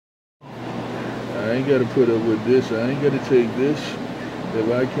I ain't got to put up with this. I ain't got to take this.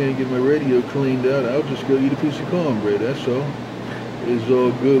 If I can't get my radio cleaned out, I'll just go eat a piece of cornbread. That's all. It's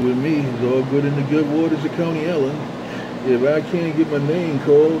all good with me. It's all good in the good waters of Coney Island. If I can't get my name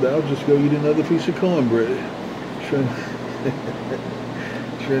called, I'll just go eat another piece of cornbread.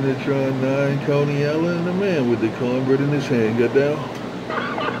 Trinitron9, Coney Island, the man with the cornbread in his hand. Got down?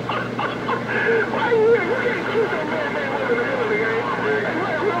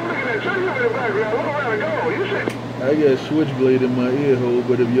 I got SwitchBlade in my ear hole,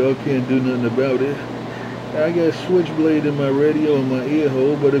 but if y'all can't do nothing about it, I got SwitchBlade in my radio in my ear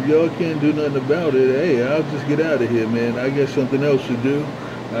hole, but if y'all can't do nothing about it, hey, I'll just get out of here, man. I got something else to do.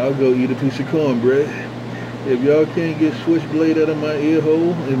 I'll go eat a piece of cornbread. If y'all can't get SwitchBlade out of my ear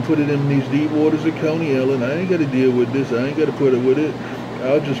hole and put it in these deep waters of Coney Island, I ain't got to deal with this. I ain't got to put up with it.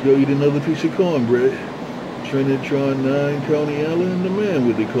 I'll just go eat another piece of cornbread. Trinitron9, Coney Island, the man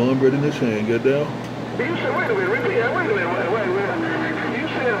with the cornbread in his hand. Got down? You said, wait a minute, repeat that, wait a minute. You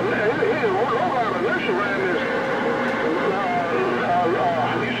said, here's one line of nursery rhyme is,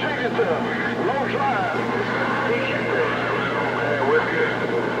 you said it's low drive. He kept it. Man, with you.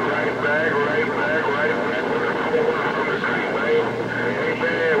 Right back. Hey, man, with you, man.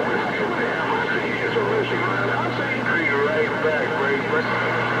 I see it's a nursery rhyme. I say right back,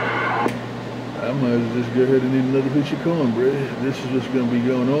 I might as well just go ahead and eat another piece of cornbread. This is what's going to be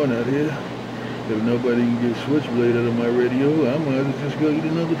going on out here. If nobody can get SwitchBlade out of my radio, I might as well just go eat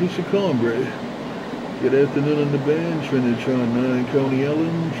another piece of cornbread. Good afternoon on the band, Trinitron9 Coney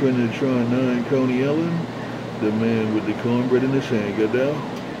Island, Trinitron9 Coney Island, the man with the cornbread in his hand. Got down?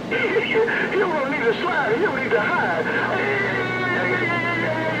 You don't need to slide, you don't need to hide.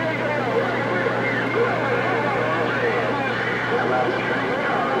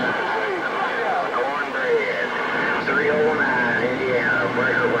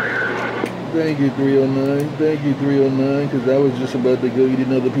 Thank you, 309. Thank you, 309, because I was just about to go eat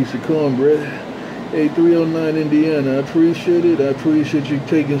another piece of cornbread. Hey, 309 Indiana, I appreciate it. I appreciate you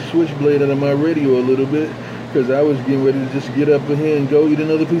taking SwitchBlade out of my radio a little bit, because I was getting ready to just get up in here and go eat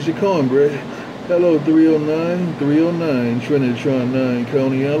another piece of cornbread. Hello, 309, Trinitron9,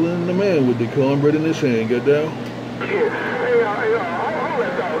 Coney Island, the man with the cornbread in his hand. Got down?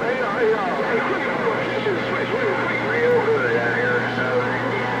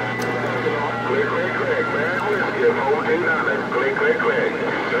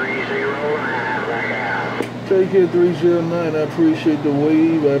 Take care, 309. I appreciate the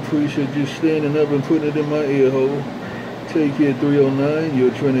wave. I appreciate you standing up and putting it in my ear hole. Take care, 309.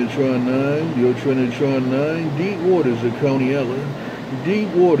 Your Trinitron9. Your Trinitron9. Deep waters of Coney Island. Deep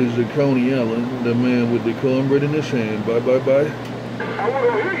waters of Coney Island. The man with the cornbread in his hand. Bye. I want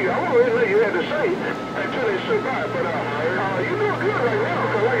to hear you. I want to hear what you had to say until they sit by. But you doing good right now.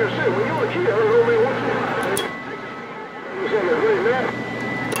 Because like I said, when you were a kid, I heard only once in a while. You was on the great man.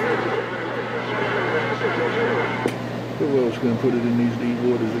 Who else can put it in these deep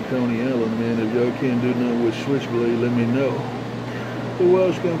waters of Coney Island, man? If y'all can't do nothing with SwitchBlade, let me know. Who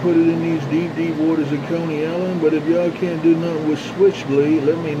else can put it in these deep waters of Coney Island? But if y'all can't do nothing with SwitchBlade,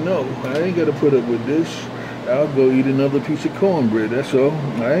 let me know. I ain't got to put up with this. I'll go eat another piece of cornbread, that's all.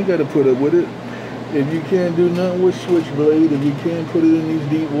 I ain't got to put up with it. If you can't do nothing with SwitchBlade, if you can't put it in these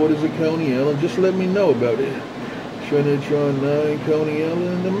deep waters of Coney Island, just let me know about it. Trinitron9, Coney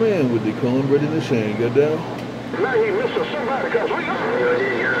Island, the man with the cornbread in his hand. Got down? Now he missed somebody because we got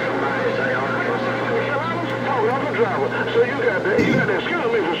I'm the driver. So you got that excuse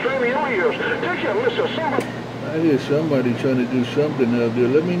me for straining your ears. Take care, Mr. Somebody. I hear somebody trying to do something out there.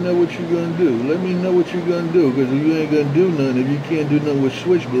 Let me know what you're going to do. Let me know what you're going to do. Because if you ain't going to do nothing, if you can't do nothing with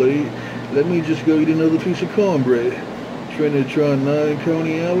SwitchBlade, let me just go eat another piece of cornbread. Trinitron9,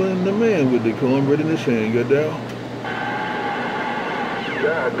 Coney Island, the man with the cornbread in his hand. Got down?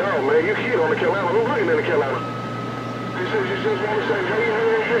 God dog, man, you kid on the Carolina. Who's looking in the Carolina? He says you just want to say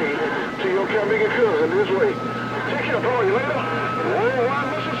hey to your Caribbean cousin this way. Take care, bro. You later? Oh, I'm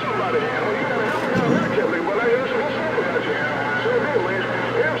missing somebody. Oh, you got to help me out there, Kevin. But I hear some stuff about you. So good, man.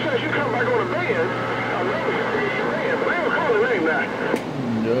 Ever since you come back on the band, I know you. Man, but they don't call the name now.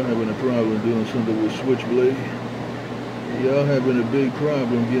 Y'all having a problem doing something with SwitchBlade? Y'all having a big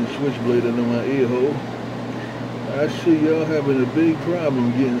problem getting SwitchBlade under my ear hole? I see y'all having a big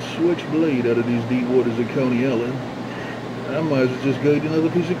problem getting SwitchBlade out of these deep waters of Coney Island. I might as well just go eat another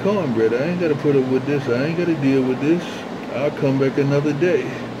piece of cornbread. I ain't got to put up with this. I ain't got to deal with this. I'll come back another day.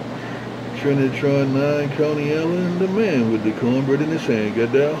 Trinitron9, Coney Island, the man with the cornbread in his hand.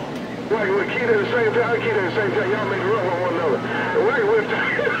 Got down? Like we're keyed at the same time, I keyed at the same time. Y'all make love on one another. And why you lift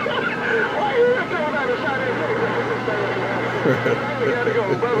why you lift on the side of the thing? I gotta go,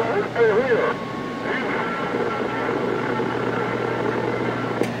 brother. Hey, here.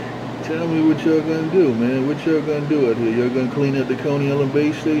 Tell me what y'all gonna do, man. What y'all gonna do out here? Y'all gonna clean up the Coney Island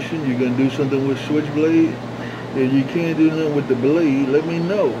base station? You gonna do something with SwitchBlade? If you can't do nothing with the blade, let me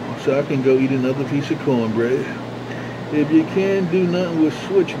know so I can go eat another piece of cornbread. If you can't do nothing with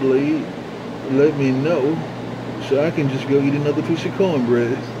SwitchBlade, let me know so I can just go eat another piece of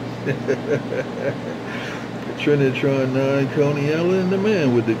cornbread. Trinitron9, Coney Island, the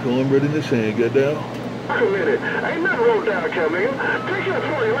man with the cornbread in his hand. Got down? Wait a minute. Ain't nothing wrote down, Camille. Take your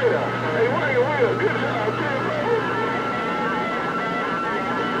 20 later. Hey, wait, good job, kid, baby.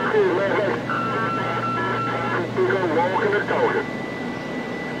 Hey, man, we gonna walking and talking.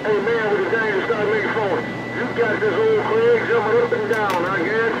 Hey, man, with the game start making phone. You got this old Craig jumping up and down, I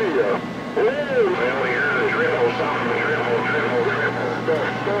guarantee you. Oh, man, we heard a dribble, something, dribble.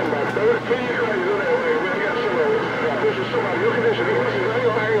 Stand by, 13 crazy that way. We got some this is somebody. Look at this. I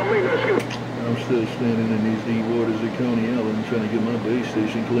ain't gonna make no excuse. I'm still standing in these deep waters of Coney Island trying to get my base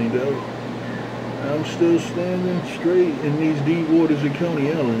station cleaned out. I'm still standing straight in these deep waters of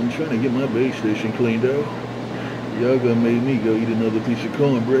Coney Island trying to get my base station cleaned out. Y'all gonna make me go eat another piece of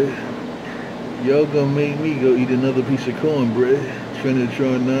cornbread. Y'all gonna make me go eat another piece of cornbread.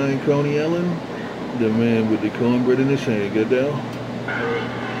 Trinitron9, Coney Island, the man with the cornbread in his hand. Got down?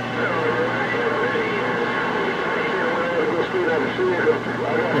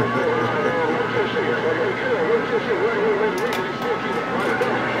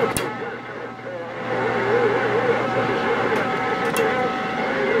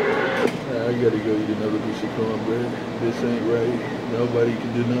 I gotta go eat another piece of cornbread. This ain't right. Nobody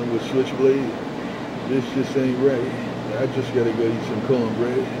can do nothing with SwitchBlade. This just ain't right. I just gotta go eat some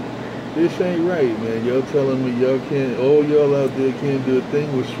cornbread. This ain't right, man. Y'all telling me y'all can't, all y'all out there can't do a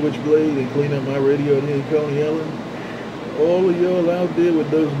thing with SwitchBlade and clean up my radio here in Coney Island? All of y'all out there with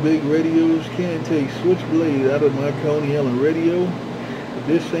those big radios can't take SwitchBlade out of my Coney Island radio?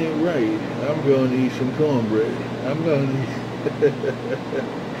 This ain't right. I'm going to eat some cornbread. I'm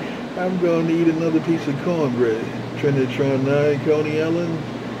going to eat another piece of cornbread. Trinitron9, Coney Island,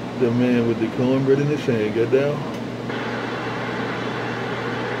 the man with the cornbread in his hand. Got down?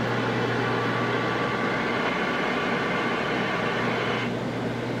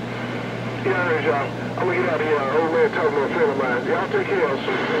 Yeah, y'all. I'm gonna get out of here. Old man talking to a friend of mine. Y'all take care of us.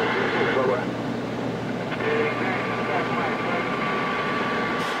 Bye-bye.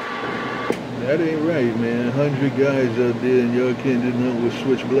 That ain't right, man. 100 guys out there and y'all can't do nothing with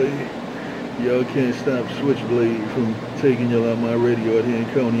SwitchBlade. Y'all can't stop SwitchBlade from taking y'all out my radio out here in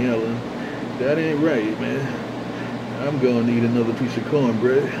Coney Island. That ain't right, man. I'm going to eat another piece of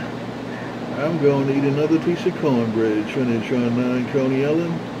cornbread. I'm going to eat another piece of cornbread. Trinitron9, Coney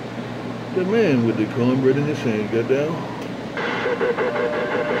Island, the man with the cornbread in his hand. Got down?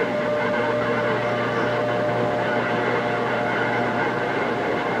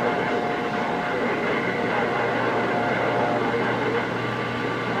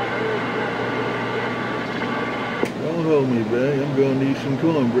 Don't hold me back. I'm going to eat some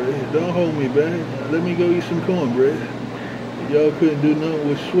cornbread. Don't hold me back. Let me go eat some cornbread. Y'all couldn't do nothing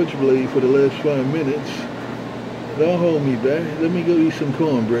with SwitchBlade for the last 5 minutes. Don't hold me back. Let me go eat some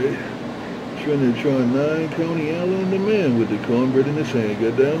cornbread. Trinitron9, Coney Island, the man with the cornbread in his hand.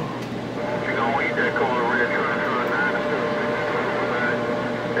 Got down? You gonna eat that cornbread, Trinitron9?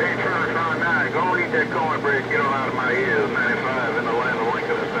 Hey, Trinitron9, go eat that cornbread. Get on out of my ears. 95 in the land of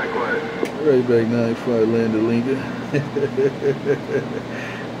Lincoln. It's that quiet. Right back, 95 land of Lincoln.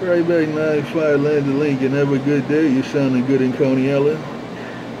 Right back, 95 land of Lincoln. Have a good day. You're sounding good in Coney Island.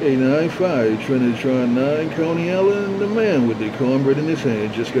 895, Trinitron9, Coney Island, the man with the cornbread in his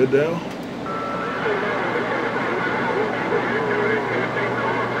hand. Just got down?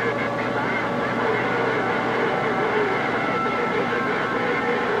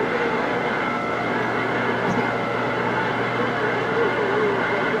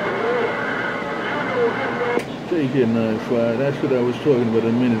 Take it, 95. That's what I was talking about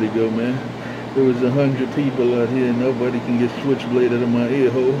a minute ago, man. There was 100 people out here and nobody can get SwitchBlade out of my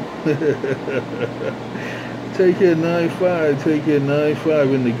ear hole. Take it, 95. Take it,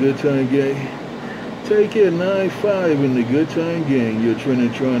 95 in the good time gang. Take it, 95 in the good time gang. Your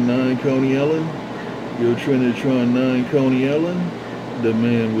Trinitron9, Coney Island. Your Trinitron9, Coney Island. The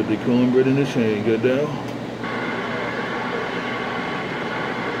man with the cornbread in his hand. Got down?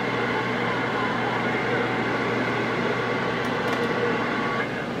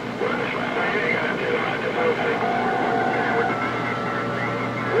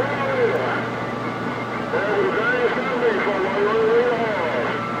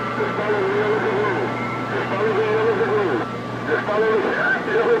 Follow the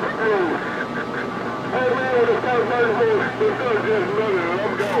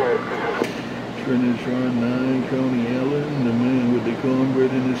Trinitron9, Coney Allen, the man with the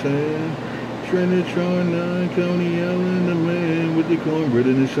cornbread in his hand. Trinitron9, Coney Allen, the man with the cornbread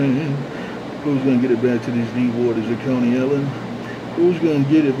in his hand. Who's gonna get it back to these deep waters of Coney Allen? Who's gonna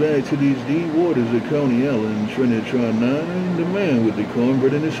get it back to these deep waters of Coney Allen? Trinitron9, the man with the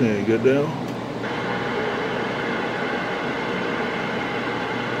cornbread in his hand. Got down.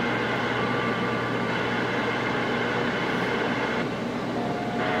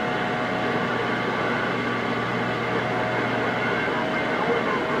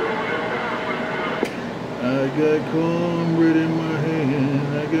 I got cornbread in my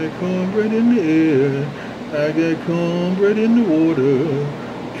hand, I got cornbread in the air, I got cornbread in the water.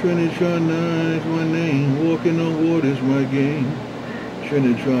 Trinitron9 is my name, walking on water's my game.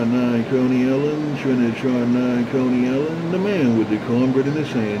 Trinitron9, Coney Allen, Trinitron9, Coney Allen, the man with the cornbread in his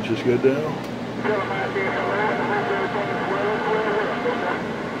hand. Just got down.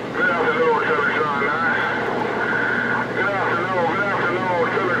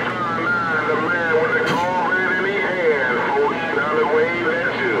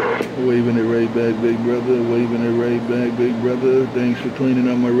 Waving it right back, big brother. Waving it right back, big brother. Thanks for cleaning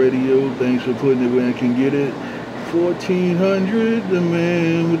up my radio. Thanks for putting it where I can get it. 1400, the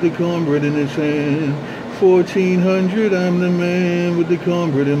man with the cornbread in his hand. 1400, I'm the man with the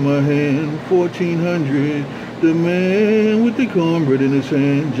cornbread in my hand. 1400, the man with the cornbread in his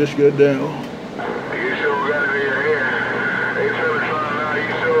hand. Just got down. You sure got it in your hand. Hey, Trinitron9,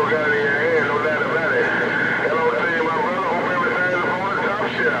 you sure got it in your hand. No doubt about it. Hello to you, my brother. Hope everything's up on the top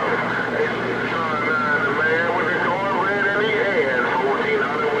shelf. Hey, Trinitron9, the man with the cornbread in his hand.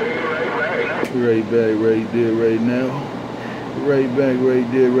 1400, when you right back. Right back, right there, right now. Right back,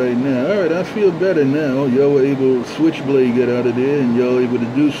 right there, right now. All right, I feel better now. Y'all were able, SwitchBlade got out of there, and y'all able to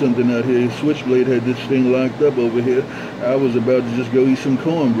do something out here. SwitchBlade had this thing locked up over here. I was about to just go eat some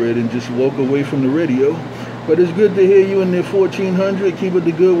cornbread and just walk away from the radio. But it's good to hear you in there, 1400. Keep up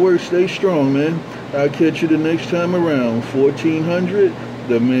the good work. Stay strong, man. I'll catch you the next time around. 1400,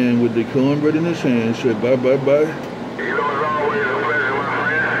 the man with the cornbread in his hand said bye, bye, bye. You know, it's always a pleasure, my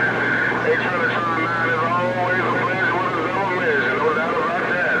friend. Hey, Trinitron9, it's always a pleasure with a double measure, no doubt about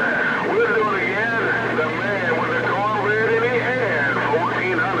that. We'll do it again. The man with the cornbread in his hand,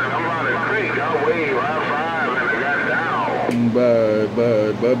 1400. I'm on the creek. I wave, high five, and I got down. Bye,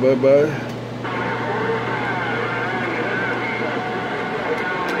 bye, bye, bye, bye.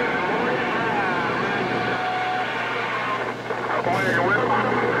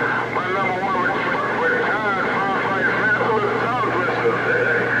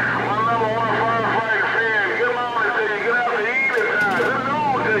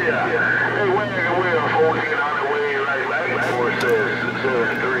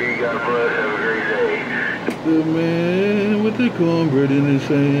 The man with the cornbread in his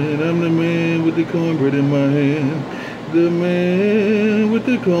hand. I'm the man with the cornbread in my hand. The man with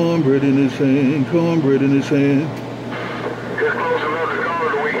the cornbread in his hand. Cornbread in his hand. It's close enough to call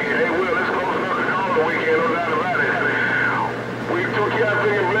it a weekend. Hey, Will, it's close enough to call it a weekend, no doubt about it. We took you out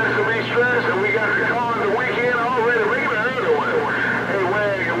being blessed to be stressed, and we got to call it the weekend already. Make it an early one. Hey,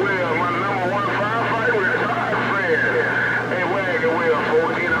 Wag and Will, my #1 firefighter, retired friend. Hey, Wag and Will,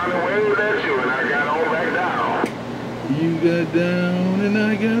 1400 waved at you, and I got on back down. You got down and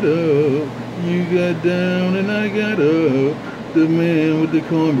I got up. You got down and I got up. The man with the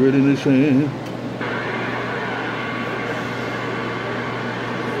cornbread in his hand.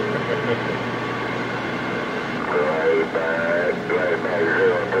 Right back,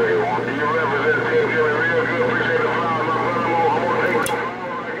 031. You represent Team Jimmy real good. Appreciate the flowers, my brother. I'm gonna take some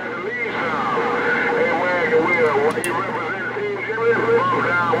flowers. I got to leave some. Hey, Wag and Will, you represent Team Jimmy? Bump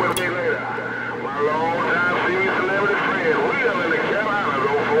down with me later. My long-time TV celebrity friend, Will in the Carolinas,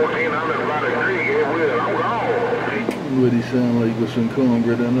 on 1400 by the creek. Hey, Will, I'm gone. What he sound like with some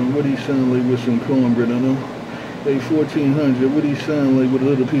cornbread on him? What he sound like with some cornbread on him? Hey, 1400, what he sound like with a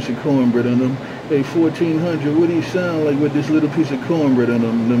little piece of cornbread on him? Hey, 1400, what he sound like with this little piece of cornbread on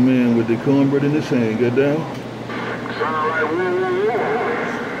him? The man with the cornbread in his hand. Got down? Sound like woo, woo, woo.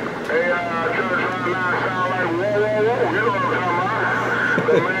 Hey, Trinitron9 sound like woo, woo, woo. You know what I'm talking about?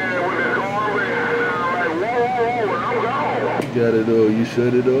 The man with the cornbread sound like woo, woo, woo, and I'm gone. Got it all, you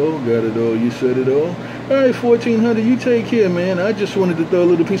said it all. Got it all, you said it all. All right, 1400, you take care, man. I just wanted to throw a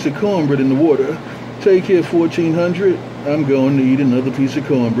little piece of cornbread in the water. Take care, 1400. I'm going to eat another piece of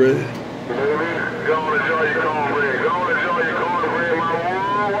cornbread. Go on, enjoy your cornbread. Go on, enjoy your cornbread, my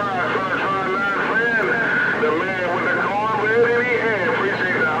worldwide Trinitron9 friend. The man with the cornbread in his hand.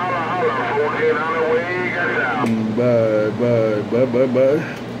 Appreciate the holla holla. 1400 way you got down. Bye, bye, bye, bye, bye.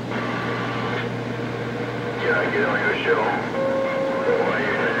 Can I get on your show? While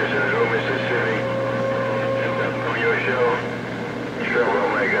you finish in Little Mississippi? On your show?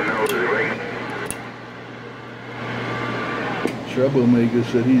 Troublemaker knows it, right? Troublemaker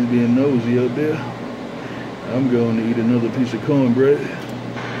said he's being nosy up there. I'm going to eat another piece of cornbread.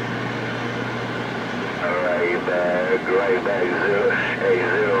 Right back, 031,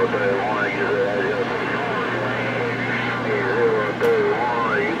 you said that, 031,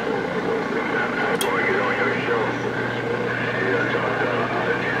 I'm going to get on your show. Yeah, I talked to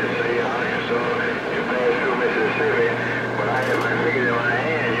Tennessee, Arkansas, you passed through Mississippi, but I had my fingers in my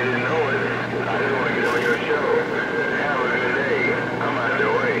hand, you didn't know it. I just want to get on your show. Have a good day. I'm out the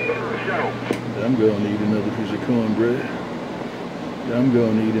way. Show. I'm going to eat another piece of cornbread. I'm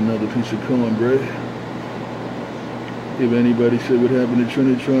going to eat another piece of cornbread. If anybody said what happened to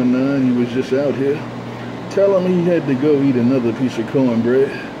Trinitron9, he was just out here. Tell him he had to go eat another piece of cornbread.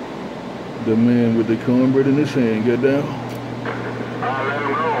 The man with the cornbread in his hand, get down. I'll let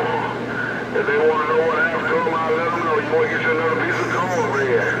them know. If they want to know what happened to them, I'll let them know. You want to get you another piece of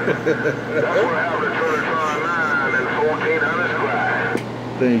cornbread. That's what happened to Trinitron9 and 1400 squad.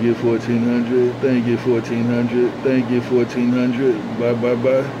 Thank you, 1400. Thank you, 1400. Thank you, 1400. Bye, bye,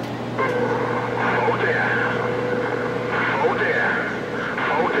 bye.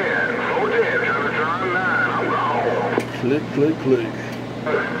 Click, click, click.